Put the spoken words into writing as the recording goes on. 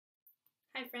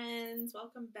Hi friends,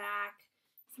 welcome back.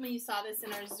 Some of you saw this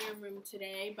in our Zoom room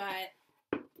today, but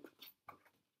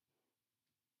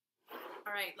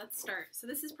all right, let's start. So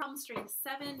this is problem string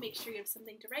 7. Make sure you have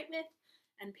something to write with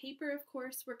and paper, of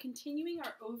course. We're continuing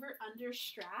our over-under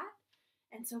strat,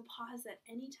 and so pause at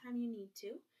any time you need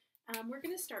to. We're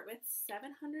going to start with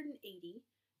 780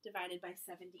 divided by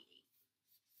 78.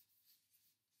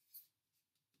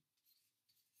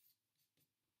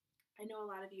 I know a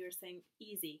lot of you are saying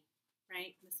easy,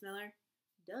 right, Miss Miller?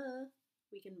 Duh.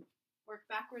 We can work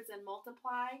backwards and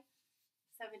multiply.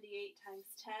 78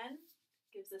 times 10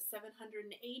 gives us 780.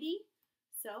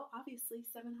 So obviously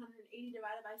 780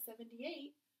 divided by 78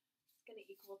 is going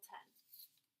to equal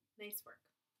 10. Nice work.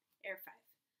 Air 5.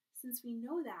 Since we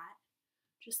know that,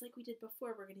 just like we did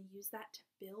before, we're going to use that to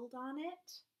build on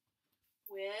it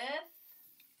with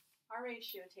our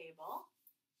ratio table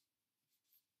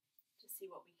to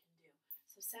see what we can do.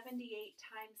 So 78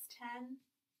 times 10,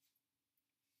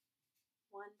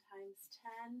 1 times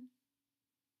 10.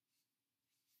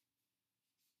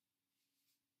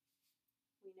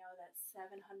 We know that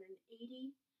 780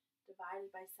 divided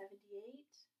by 78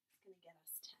 is going to get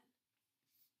us 10.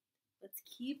 Let's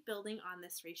keep building on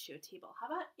this ratio table. How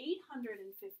about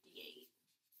 858?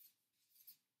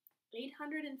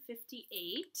 858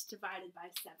 divided by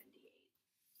 78.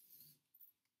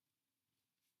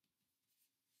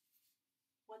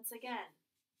 Once again,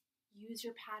 use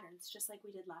your patterns just like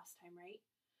we did last time, right?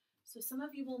 So some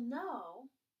of you will know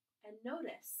and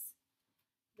notice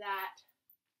that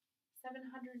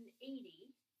 780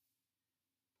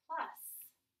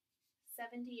 plus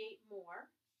 78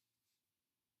 more,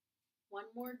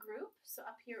 one more group, so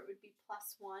up here it would be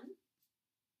plus 1,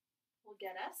 will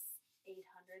get us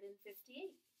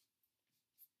 858.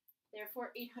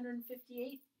 Therefore,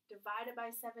 858 divided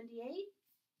by 78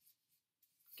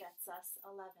 gets us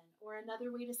 11. Or another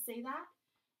way to say that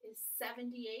is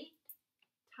 78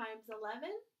 times 11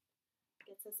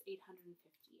 gets us 858.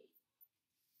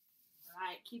 All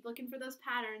right, keep looking for those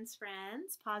patterns,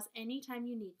 friends. Pause anytime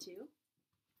you need to.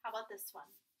 How about this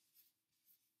one?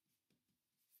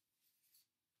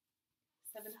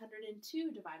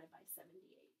 702 divided by 78.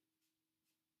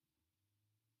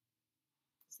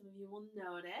 Some of you will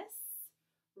notice,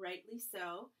 rightly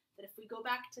so, that if we go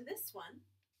back to this one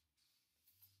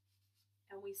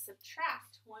and we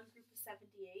subtract one group of 78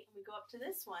 and we go up to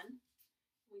this one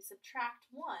and we subtract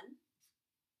 1,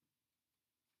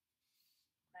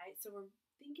 right? So we're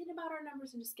thinking about our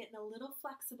numbers and just getting a little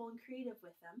flexible and creative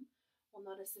with them. We'll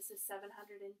notice this is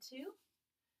 702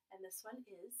 and this one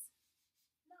is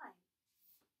 9,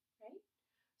 right?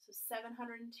 So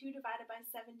 702 divided by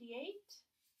 78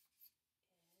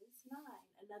 is 9.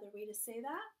 Another way to say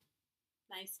that,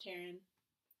 nice, Taryn.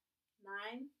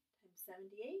 9 times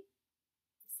 78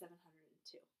 is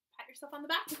 702. Pat yourself on the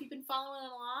back if you've been following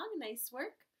along. Nice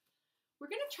work. We're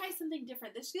going to try something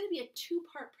different. This is going to be a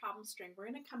 2-part problem string. We're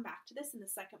going to come back to this in the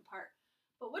second part.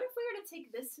 But what if we were to take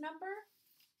this number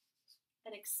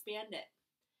and expand it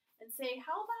and say,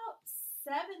 how about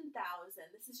 7,000?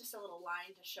 This is just a little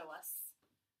line to show us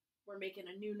we're making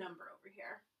a new number over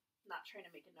here. I'm not trying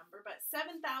to make a number, but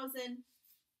 7,020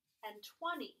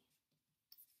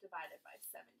 divided by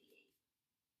 78.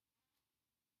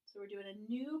 So we're doing a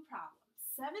new problem.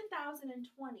 7,020.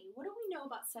 What do we know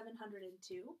about 702?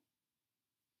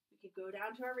 We could go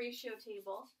down to our ratio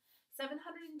table.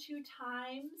 702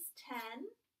 times 10,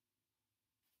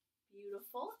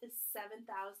 beautiful, is 7,020.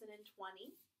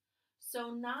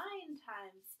 So 9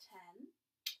 times 10,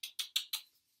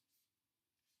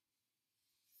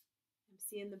 I'm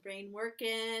seeing the brain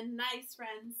working, nice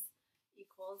friends,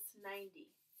 equals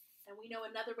 90. And we know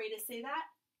another way to say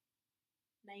that,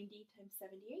 90 times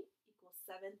 78 equals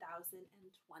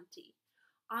 7,020.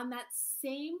 On that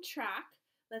same track,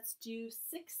 let's do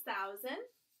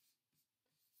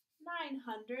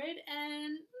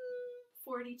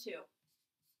 6,942.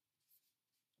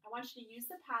 I want you to use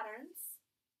the patterns,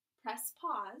 press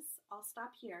pause, I'll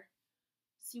stop here,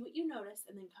 see what you notice,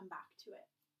 and then come back to it.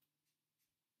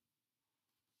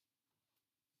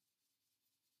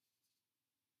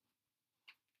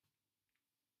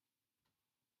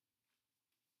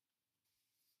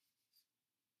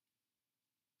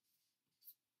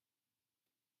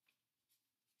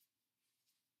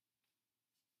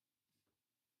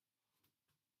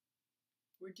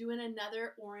 We're doing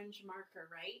another orange marker,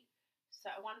 right? So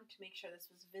I wanted to make sure this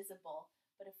was visible.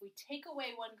 But if we take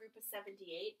away one group of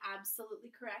 78,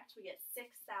 absolutely correct, we get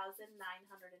 6,942.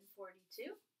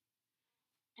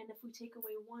 And if we take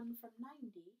away 1 from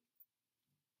 90,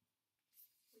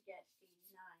 we get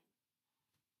 89.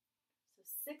 So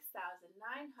 6,942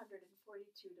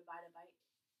 divided by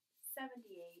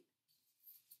 78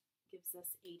 gives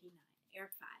us 89, air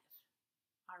 5.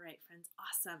 All right, friends,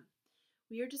 awesome.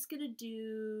 We are just going to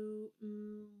do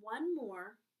one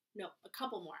more. No, a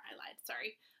couple more, I lied,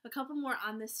 sorry. A couple more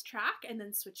on this track and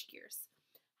then switch gears.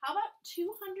 How about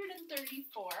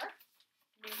 234?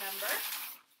 Remember,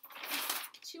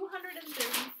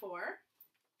 234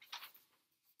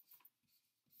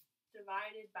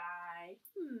 divided by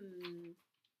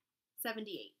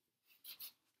 78.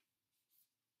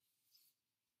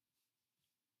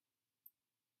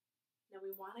 Now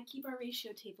we want to keep our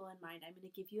ratio table in mind. I'm going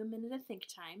to give you a minute of think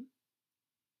time.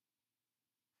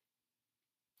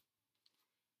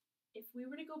 If we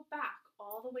were to go back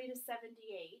all the way to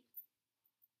 78,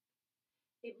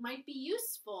 it might be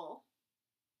useful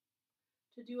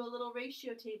to do a little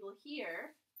ratio table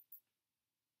here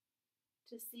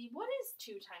to see what is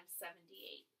 2 times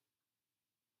 78?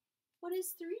 What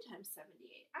is 3 times 78?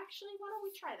 Actually, why don't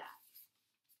we try that?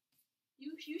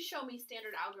 You show me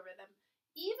standard algorithm.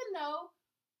 Even though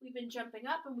we've been jumping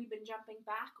up and we've been jumping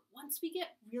back, once we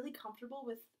get really comfortable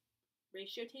with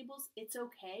ratio tables, it's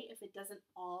okay if it doesn't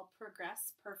all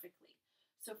progress perfectly.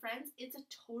 So friends, it's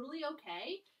totally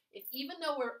okay if even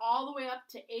though we're all the way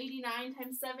up to 89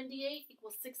 times 78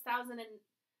 equals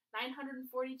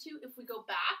 6,942, if we go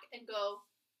back and go,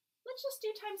 let's just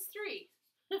do times 3.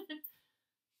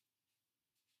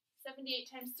 78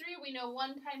 times 3, we know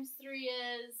 1 times 3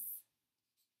 is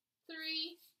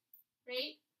 3,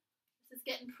 right? This is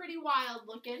getting pretty wild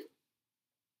looking.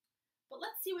 But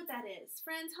let's see what that is.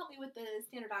 Friends, help me with the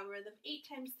standard algorithm. 8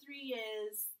 times 3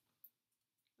 is,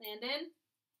 Landon,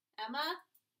 Emma,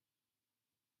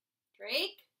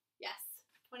 Drake, yes,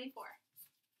 24.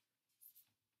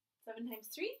 7 times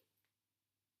 3,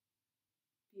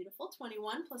 beautiful,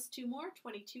 21 plus 2 more,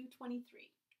 22,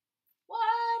 23.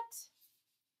 What?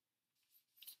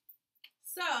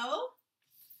 So,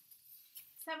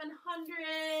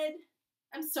 700,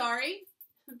 I'm sorry,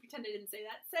 pretend I didn't say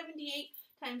that, 78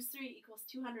 times 3 equals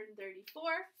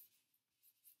 234,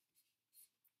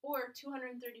 or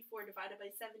 234 divided by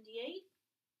 78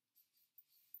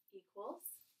 equals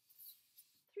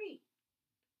 3.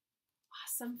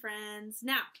 Awesome, friends.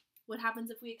 Now, what happens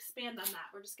if we expand on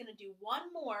that? We're just going to do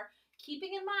one more,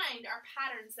 keeping in mind our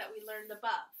patterns that we learned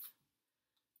above.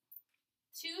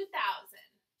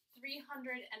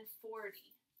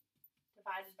 2,340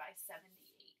 divided by 78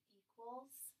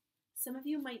 equals, some of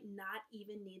you might not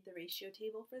even need the ratio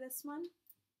table for this one.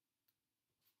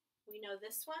 We know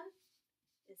this one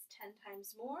is 10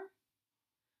 times more,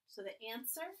 so the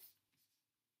answer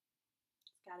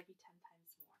has got to be 10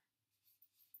 times more.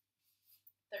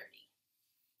 30.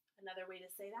 Another way to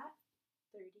say that,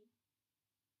 30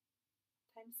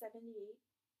 times 78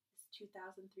 is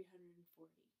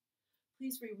 2,340.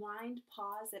 Please rewind,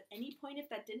 pause at any point if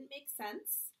that didn't make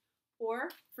sense, or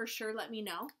for sure let me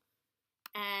know.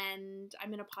 And I'm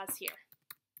going to pause here.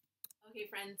 Okay,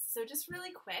 friends, so just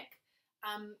really quick,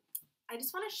 I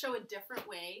just want to show a different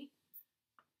way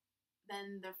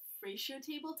than the ratio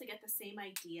table to get the same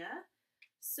idea.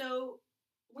 So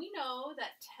we know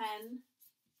that 10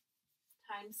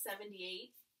 times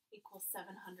 78 equals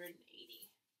 780.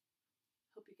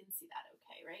 Hope you can see that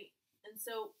okay, right? And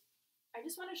so I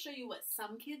just want to show you what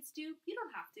some kids do. You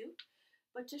don't have to,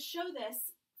 but to show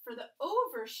this for the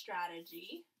over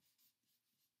strategy,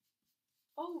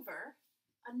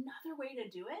 another way to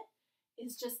do it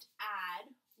is just add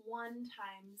 1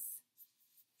 times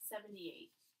 78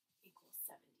 equals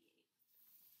 78.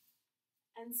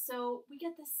 And so we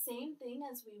get the same thing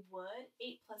as we would.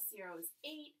 8 plus 0 is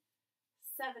 8.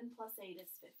 7 plus 8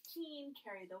 is 15.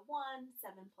 Carry the 1.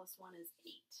 7 plus 1 is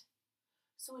 8.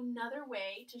 So another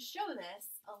way to show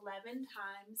this, 11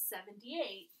 times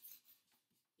 78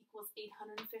 equals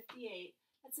 858.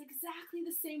 That's exactly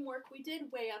the same work we did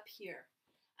way up here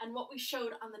and what we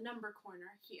showed on the number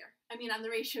corner here. On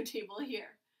the ratio table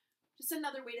here. Just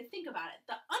another way to think about it.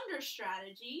 The under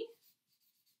strategy,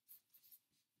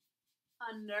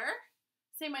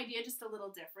 same idea, just a little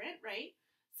different, right?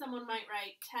 Someone might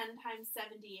write 10 times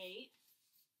 78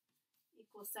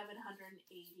 equals 780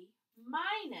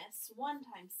 minus 1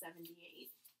 times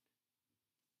 78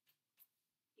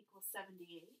 equals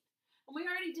 78. And we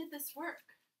already did this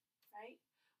work, right?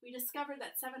 We discovered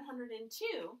that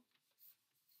 702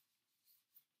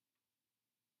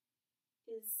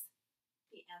 is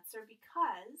the answer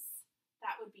because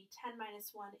that would be 10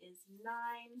 minus 1 is 9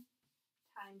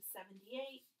 times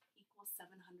 78 equals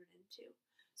 702.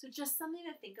 So just something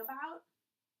to think about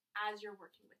as you're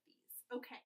working with these. Okay.